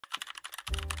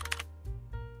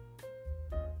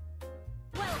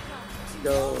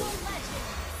go.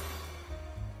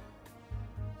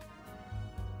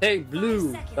 Take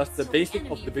blue. That's the basic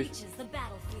of the basic.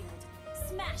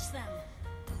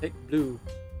 Take blue.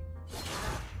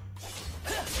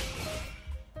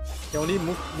 Can only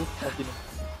move, continue.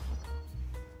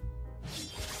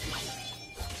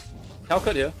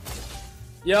 Hellcut here.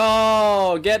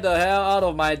 Yo, get the hell out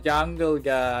of my jungle,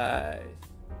 guys.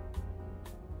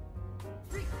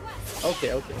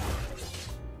 Okay, okay.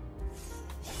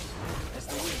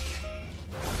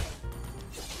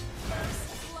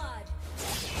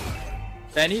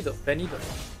 Penny though.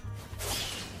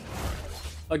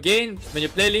 Again, when you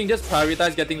play Ling, just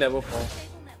prioritize getting level 4.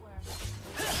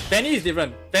 Penny is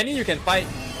different. Penny you can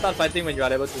start fighting when you are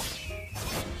level 2.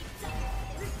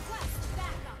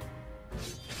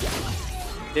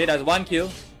 Okay, that's 1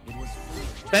 kill.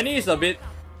 Penny is a bit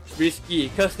risky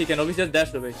because he can always just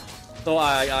dash away. So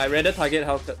I rather target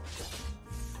Hellcut.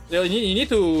 So you need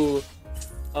to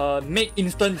make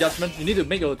instant judgment. You need to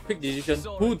make a quick decision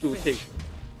who to take.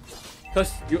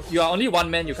 Because you are only one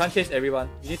man, you can't chase everyone.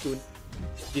 You need to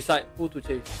decide who to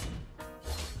chase.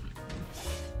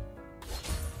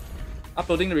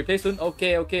 Uploading the replay soon?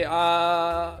 Okay, okay.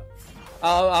 I'll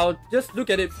just look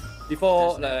at it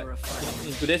before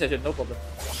in today's session, no problem.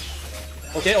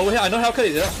 Okay, over here I know Hellcut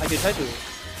is there. I can try to.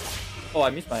 Oh, I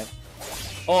missed my.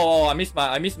 Oh, I missed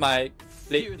my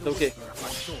blade. It's okay.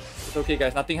 It's okay,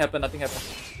 guys. Nothing happened.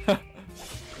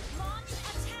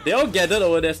 They all gathered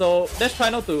over there, so let's try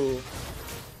not to.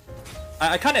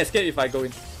 I can't escape if I go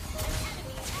in.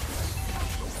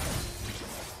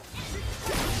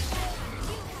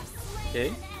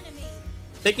 Okay.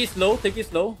 Take it slow.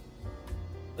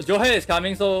 Johe is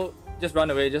coming, so just run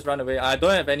away. I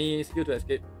don't have any skill to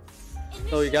escape.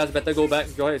 So you guys better go back.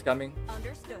 Johe is coming.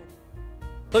 Understood.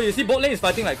 So you see bot lane is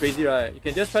fighting like crazy, right? You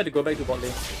can just try to go back to bot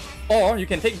lane. Or you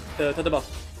can take the turtle buff.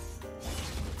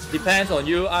 Depends on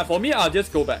you. For me, I'll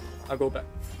just go back. I'll go back.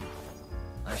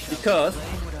 Because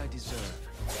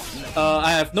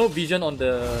I have no vision on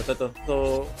the turtle.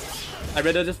 So I'd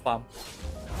rather just farm.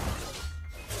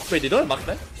 Wait, they don't have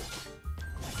marksman?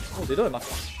 Oh, they don't have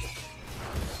marksman.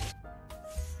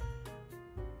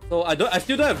 So I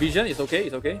still don't have vision. It's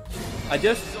okay. I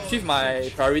just shift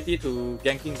my priority to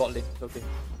ganking bot lane. It's okay.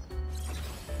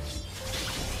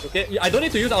 Okay, I don't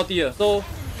need to use ulti here. So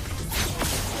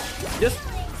just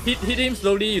hit him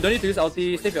slowly. You don't need to use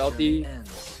ulti. Save your ulti.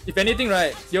 If anything,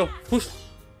 right? Yo, push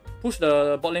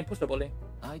the bot lane.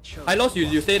 I lost.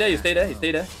 You stay there. You stay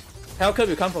there. Hellcut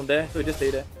will come from there. So you just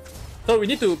stay there. So we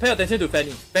need to pay attention to Fanny.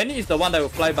 Fanny is the one that will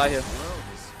fly by here.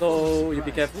 So you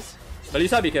be careful.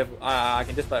 Melissa, be careful. I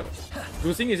can just fly.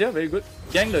 Goosing is here, very good.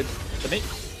 Gang the mate.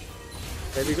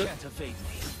 Very good.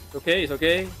 It's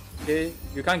okay. Okay,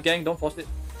 you can't gang, don't force it.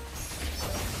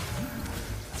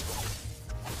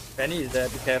 Fanny is there,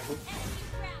 be careful.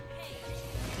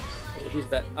 Oh, he's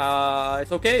bad.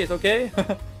 It's okay.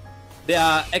 They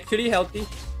are actually healthy.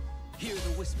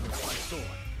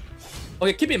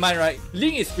 Okay, keep in mind, right?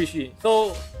 Ling is squishy,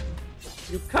 so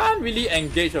you can't really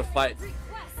engage a fight. You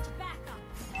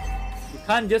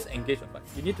can't just engage a fight.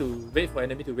 You need to wait for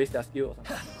enemy to waste their skill or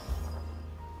something.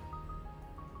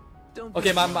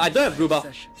 Okay, I don't have blue buff.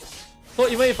 So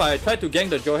even if I try to gank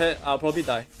the Joe, I'll probably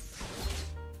die.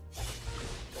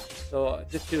 So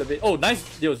just chill a bit. Oh,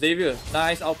 nice, yo, Xavier.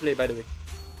 Nice outplay, by the way.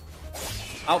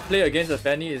 Outplay against the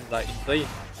Fanny is like insane.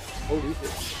 Holy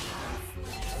shit.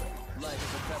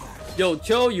 Yo,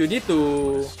 Cho, you need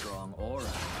to.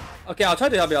 Okay, I'll try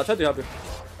to help you.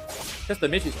 Just the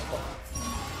mage is on top.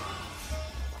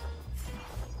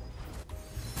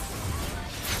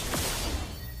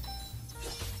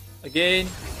 Again.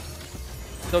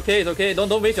 It's okay.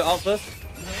 Don't waste your ult first.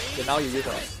 Okay, now you use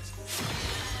your ult.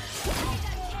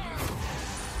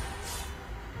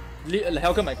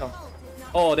 Hellcut might come.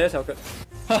 Oh, there's Hellcut.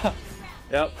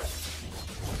 Yep.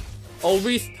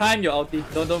 Always time your ulti.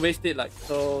 Don't waste it like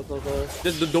so.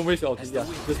 Just don't waste your ulti. Yeah,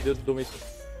 just don't waste it.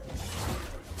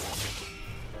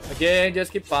 Again,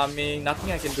 just keep farming.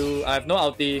 Nothing I can do. I have no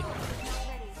ulti.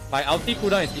 My ulti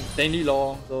cooldown is insanely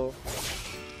long. So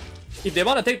if they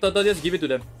want to take turtle, just give it to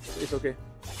them. It's okay.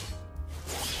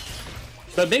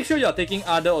 But make sure you are taking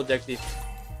other objectives.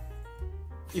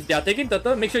 If they are taking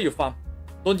turtle, make sure you farm.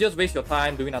 Don't just waste your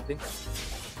time doing nothing.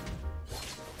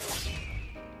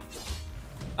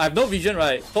 I have no vision,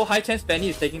 right? So high chance Fanny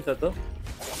is taking turtle.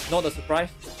 Not a surprise.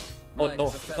 Oh no,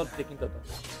 it's not taking turtle.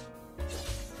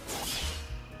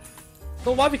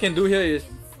 So what we can do here is...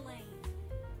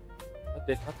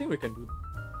 There's nothing we can do.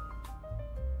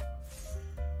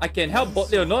 I can help bot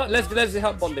lane. No, let's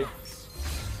help bot lane.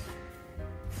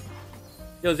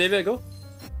 Yo, Xavier, go.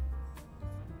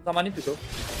 Someone need to go.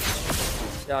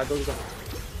 Yeah, go. It's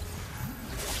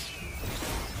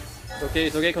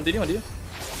okay. Continue.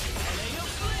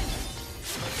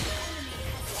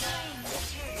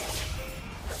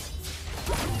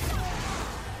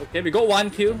 Okay, we got 1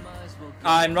 kill.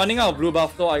 I'm running out of blue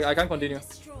buff, so I can't continue.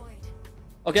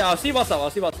 Okay, I'll see what's up.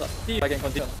 See if I can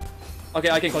continue.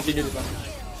 Okay, I can continue this one.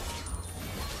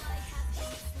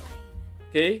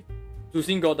 Okay,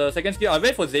 Zusing got the second skill. I'll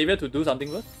wait for Xavier to do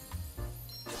something first.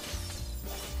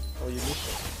 Oh, you missed.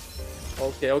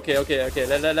 Okay.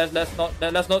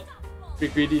 Let's not be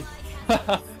greedy.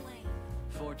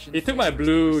 He took my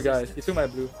blue, guys. He took my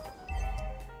blue.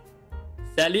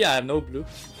 Sadly, I have no blue.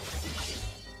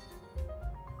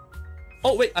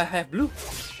 Oh wait, I have blue.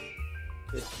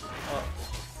 Okay.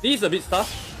 This is a bit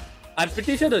tough. I'm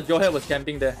pretty sure the Joehead was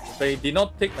camping there, but he did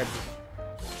not take my blue.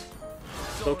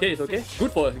 It's okay.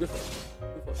 Good for us.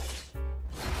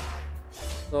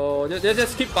 So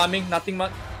just keep farming. Nothing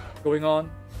much going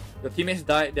on. Your teammates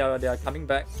died. They are coming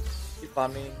back. Keep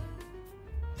farming.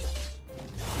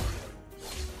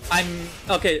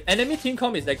 Okay. Enemy team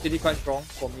comp is actually quite strong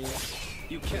for me.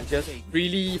 You can just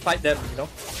really fight them, you know.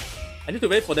 I need to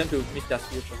wait for them to miss their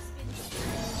skill first.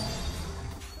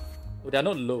 Oh, they are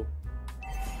not low.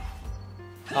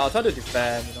 I'll try to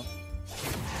defend, you know.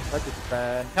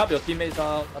 Help your teammates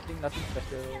out. Nothing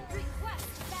special.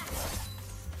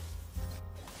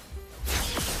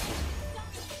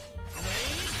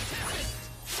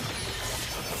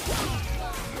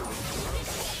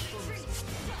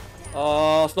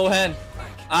 Slow hand.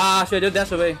 Should I just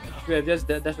dash away?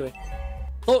 Dash away.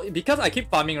 So because I keep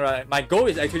farming, right, my goal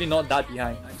is actually not that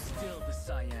behind.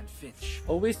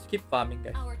 Always keep farming,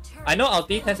 guys. I know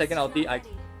ulti, 10-second ulti.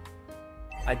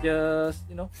 I just,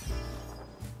 you know,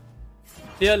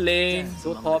 clear lane,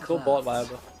 go top, go bot,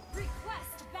 whatever.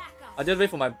 I just wait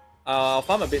for my. I'll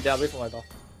farm a bit. Then I'll wait for my buff.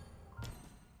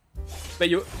 But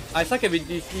I suck at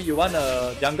VGC. You want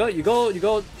a jungle? You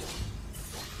go.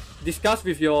 Discuss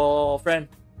with your friend.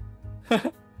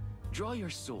 Draw your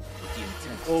sword with the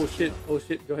intent. Oh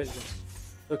shit, go ahead.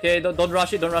 Okay, don't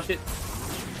rush it. Don't rush it.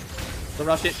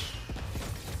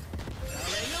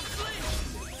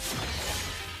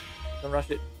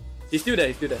 He's still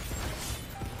there.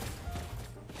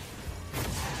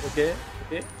 Okay.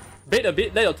 Bait a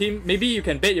bit, let your team, maybe you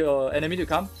can bait your enemy to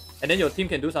come, and then your team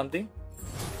can do something.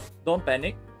 Don't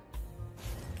panic.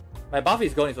 My buff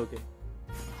is gone, it's okay.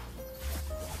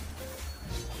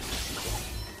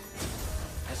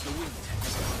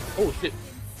 Oh shit.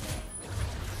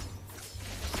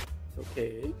 It's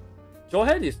okay.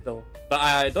 Joehead is though, but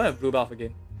I don't have blue buff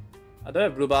again. I don't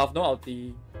have blue buff, no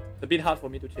ulti. It's a bit hard for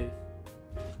me to chase.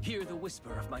 Hear the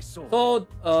whisper of my soul. So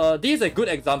this is a good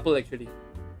example actually.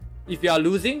 If you are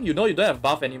losing, you know you don't have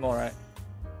buff anymore, right?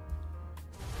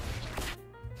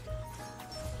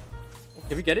 Oh,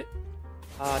 can we get it?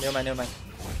 Never mind.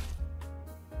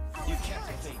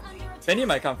 Fanny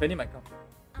might come.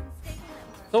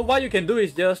 So what you can do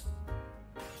is just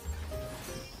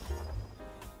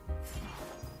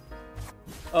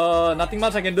nothing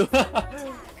much I can do.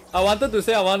 I wanted to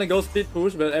say I want to go speed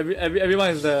push, but everyone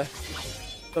is there.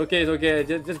 It's okay.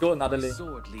 Just go another lane.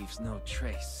 Sword leaves no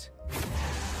trace.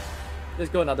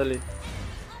 Just go another lane.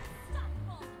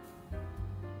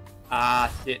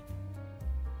 Shit.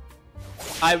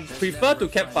 I prefer to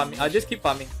keep farming. I just keep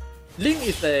farming. Ling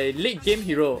is a late game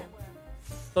hero.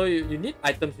 So you need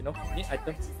items, you know. You need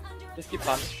items. Just keep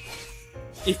farming.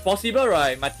 If possible,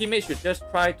 right, my teammates should just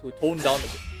try to tone down a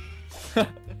bit.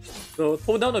 So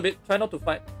tone down a bit. Try not to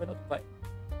fight.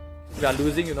 If you are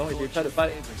losing, you know, if you try to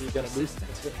fight, you're gonna lose.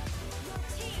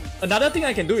 Another thing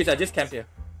I can do is I just camp here.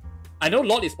 I know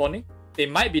Lord is spawning. They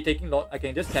might be taking Lord. I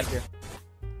can just camp here.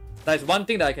 That's one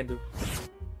thing that I can do.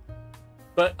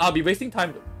 But I'll be wasting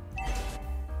time though.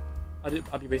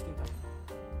 I'll be wasting time.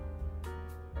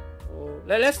 So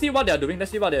let's see what they're doing.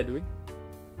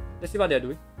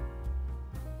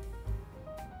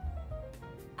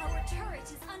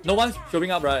 No one's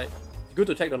showing up, right? It's good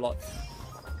to check the Lord.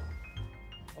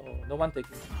 Oh, no one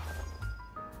taking.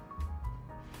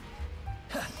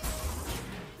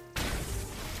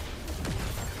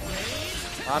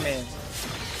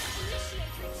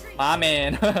 My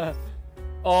man.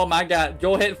 Oh my god,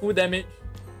 Joehead full damage.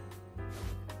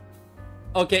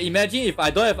 Okay, imagine if I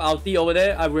don't have ulti over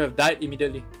there, I would have died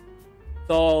immediately.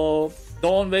 So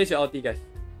don't waste your ulti, guys.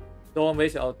 Don't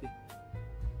waste your ulti.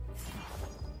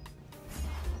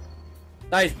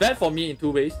 That is bad for me in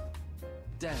two ways.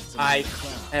 I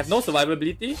have no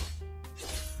survivability,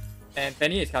 and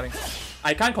Penny is coming.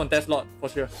 I can't contest Lord for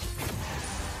sure.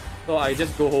 So I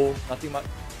just go home, nothing much.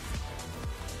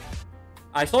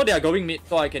 I saw they are going mid,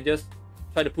 so I can just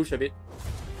try to push a bit.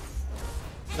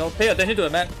 No, pay attention to the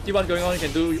map. See what's going on. You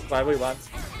can do whatever you want.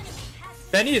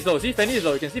 Fanny is low. See, Fanny is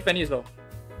low. You can see Fanny is low.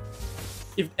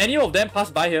 If any of them pass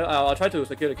by here, I'll try to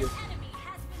secure the kill.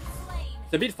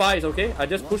 It's a bit far. It's okay. I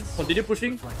just push. Continue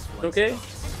pushing. It's okay.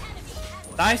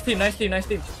 Nice team. Nice team. Nice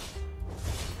team.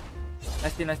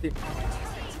 Nice team. Nice team.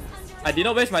 I did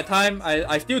not waste my time.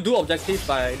 I still do objectives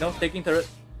by taking turret.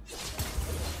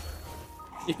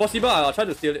 If possible, I'll try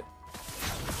to steal it.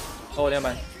 Oh, never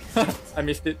mind. I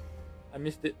missed it. I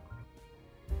missed it.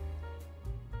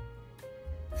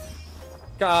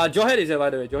 Jawhead is there, by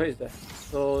the way. Jawhead is there.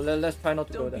 So let's try not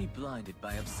to go there. Don't be blinded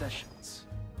by obsessions.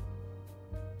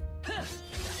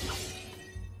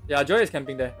 Yeah, Jawhead is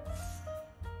camping there.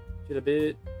 Shoot a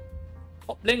bit.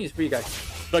 Top lane is free, guys.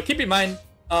 But keep in mind,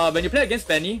 when you play against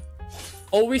Fanny,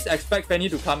 always expect Fanny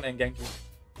to come and gank you.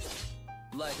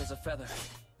 Light as a feather.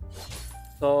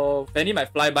 So Fanny might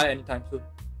fly by anytime soon.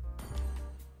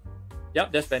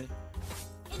 Yep, that's Fanny.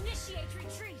 Initiate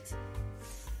retreat.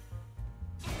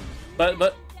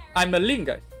 But I'm a Ling,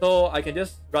 guys, so I can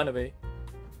just run away.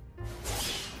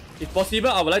 If possible,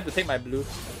 I would like to take my blue.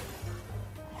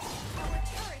 Our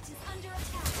turret is under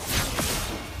attack.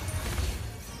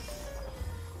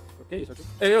 Okay, it's okay.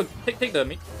 Hey, yo, take the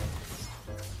mid.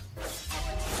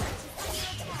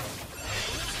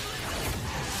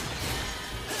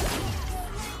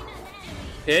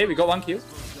 Okay, we got one kill.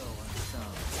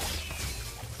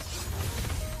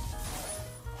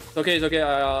 It's okay, it's okay.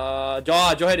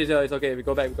 Jawhead is here. It's okay. We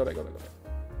go back. Go back.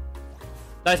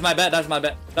 That's my bad. That's my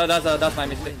bad. That's my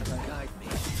mistake.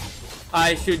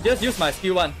 I should just use my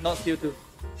skill 1, not skill 2.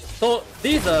 So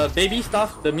these baby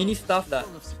stuff, the mini stuff that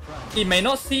it may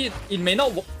not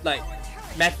like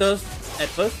matters at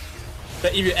first,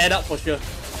 but if you add up for sure,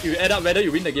 if you add up whether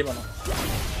you win the game or not.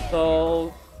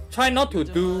 So try not to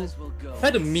do.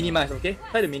 Try to minimize. Okay,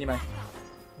 try to minimize.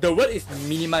 The word is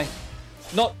minimize,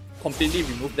 not completely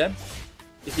remove them.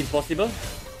 It's impossible,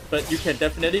 but you can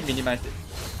definitely minimize it.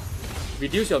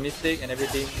 Reduce your mistake and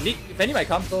everything. If any might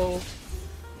come, so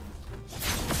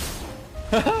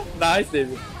nice,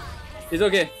 David. It's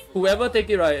okay. Whoever take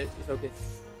it right, it's okay.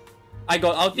 I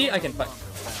got ulti, I can fight.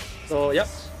 So yep.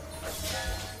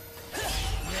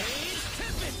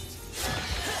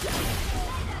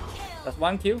 That's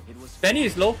one kill. Fanny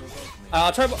is low.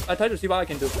 I try to see what I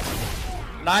can do.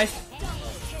 Nice.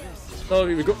 So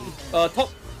we go top.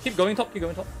 Keep going top.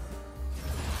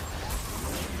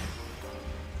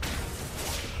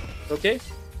 Okay.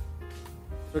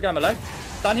 Okay, I'm alive.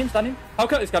 Stun him.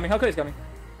 Hellcat is coming.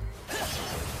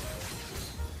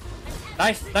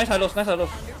 Nice high lows.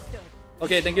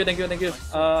 Okay, thank you.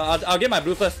 I'll get my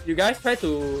blue first. You guys try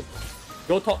to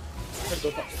go top.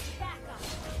 Go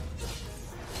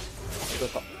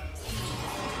top.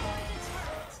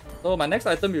 So my next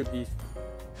item will be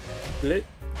blade.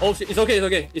 Oh shit, it's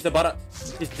okay. It's a Barat.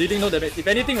 It's dealing no damage. If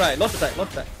anything, right, lost attack.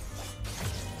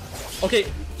 Okay,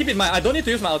 keep in mind, I don't need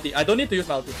to use my ulti.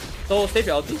 So save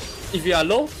your ulti. If you are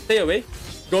low, stay away.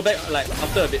 Go back like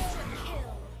after a bit.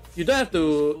 You don't have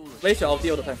to waste your ulti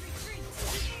all the time.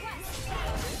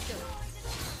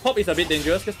 Top is a bit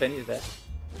dangerous because Fanny is there.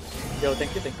 Yo,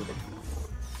 thank you.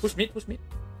 Push mid.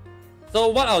 So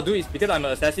what I'll do is, because I'm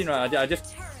an assassin, right, I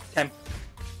just camp.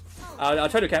 I'll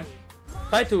try to camp.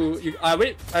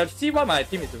 I'll see what my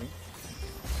team is doing.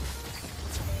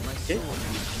 Okay.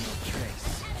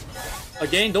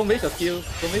 Again, don't waste your skill.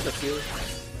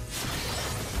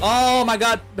 Oh my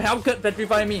god, Hellcat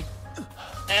petrify me.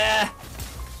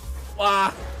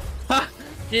 Wow. Ha!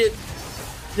 Shit.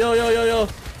 Yo.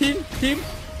 Team.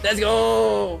 Let's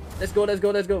go.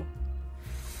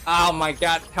 Oh my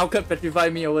god, Hellcat petrify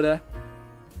me over there.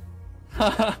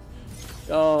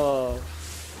 Oh,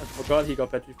 I forgot he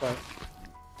got petrified.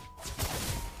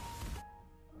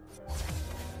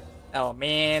 Oh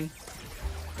man.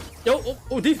 Yo,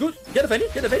 oh, this is good. Get the Fanny.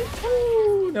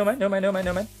 Oh, no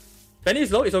man. Fanny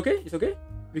is low. It's okay.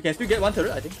 We can still get one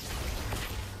turret, I think.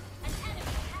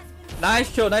 Nice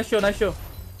show.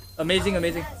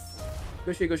 Amazing.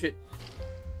 Good shit.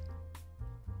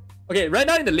 Okay, right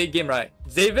now in the late game, right,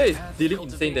 Xavier is dealing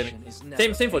insane damage.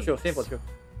 Same for sure.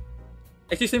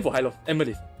 Actually, same for Hylos and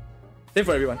Melis. Same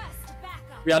for everyone.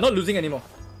 We are not losing anymore.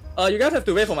 You guys have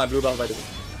to wait for my blue buff, by the way.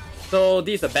 So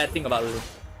this is a bad thing about losing.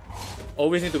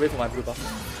 Always need to wait for my blue buff.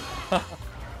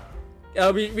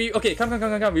 Okay,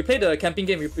 come. We play the camping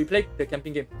game. We play the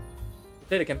camping game.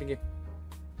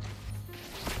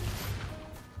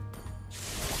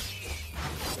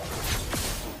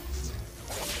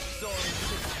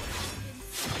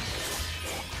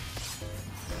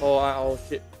 Oh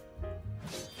shit.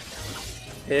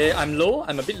 Okay, I'm low.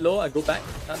 I'm a bit low. I go back.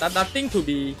 Nothing to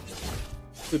be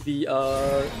to be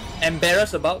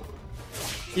embarrassed about.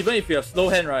 Even if you have slow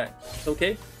hand, right? It's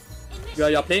okay.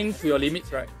 You're playing to your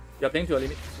limits, right? You're playing to your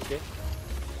limits. Okay.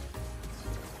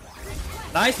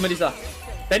 Nice, Melissa.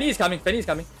 Penny is coming. Penny is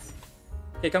coming.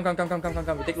 Okay, come.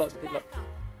 We take lot. We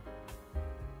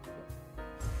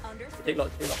take lot.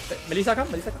 Melissa, come.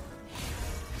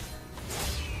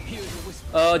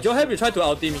 Johan will try to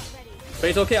ulti me. But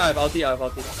it's okay, I have ulti. I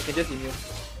can just immune.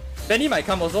 Penny might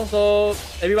come also, so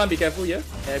everyone be careful here.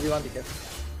 Everyone be careful.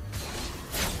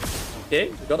 Okay,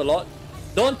 we got a lot.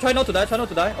 Don't try not to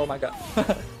die. Oh my god.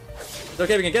 It's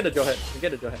okay, we can get the Johan.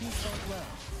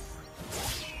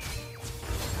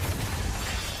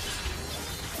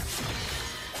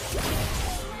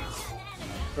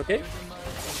 Okay.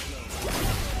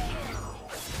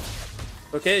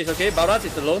 It's okay. Barat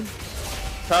is alone.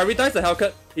 Prioritize the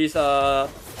Hellcat. He's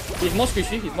more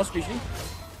squishy.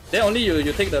 Then only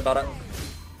you take the Barat.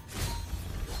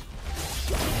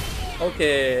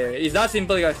 Okay, it's that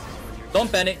simple, guys. Don't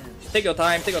panic. Take your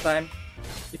time.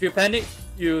 If you panic,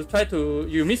 you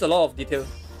miss a lot of details.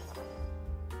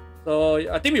 So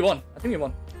I think we won.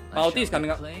 My ulti is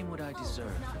coming up.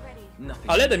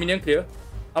 I'll let the minion clear.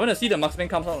 I want to see the marksman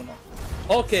comes out or not.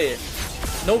 Okay.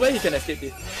 No way he can escape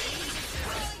this.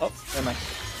 Oh, never mind.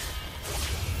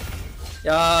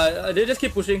 Yeah, they just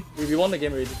keep pushing. We won the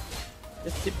game already.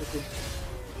 Just keep pushing.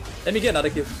 Let me get another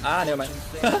kill. Ah, never mind.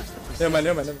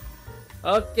 never mind.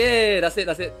 Okay, that's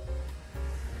it.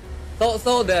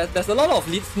 So there's a lot of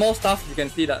small stuff you can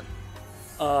see that.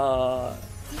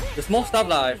 The small stuff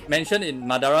that I've mentioned in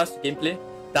Madara's gameplay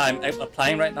that I'm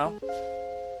applying right now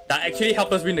that actually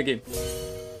help us win the game.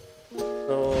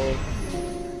 So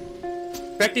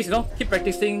practice, keep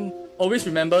practicing. Always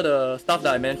remember the stuff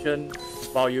that I mentioned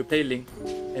while you play Link,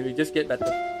 and we just get better.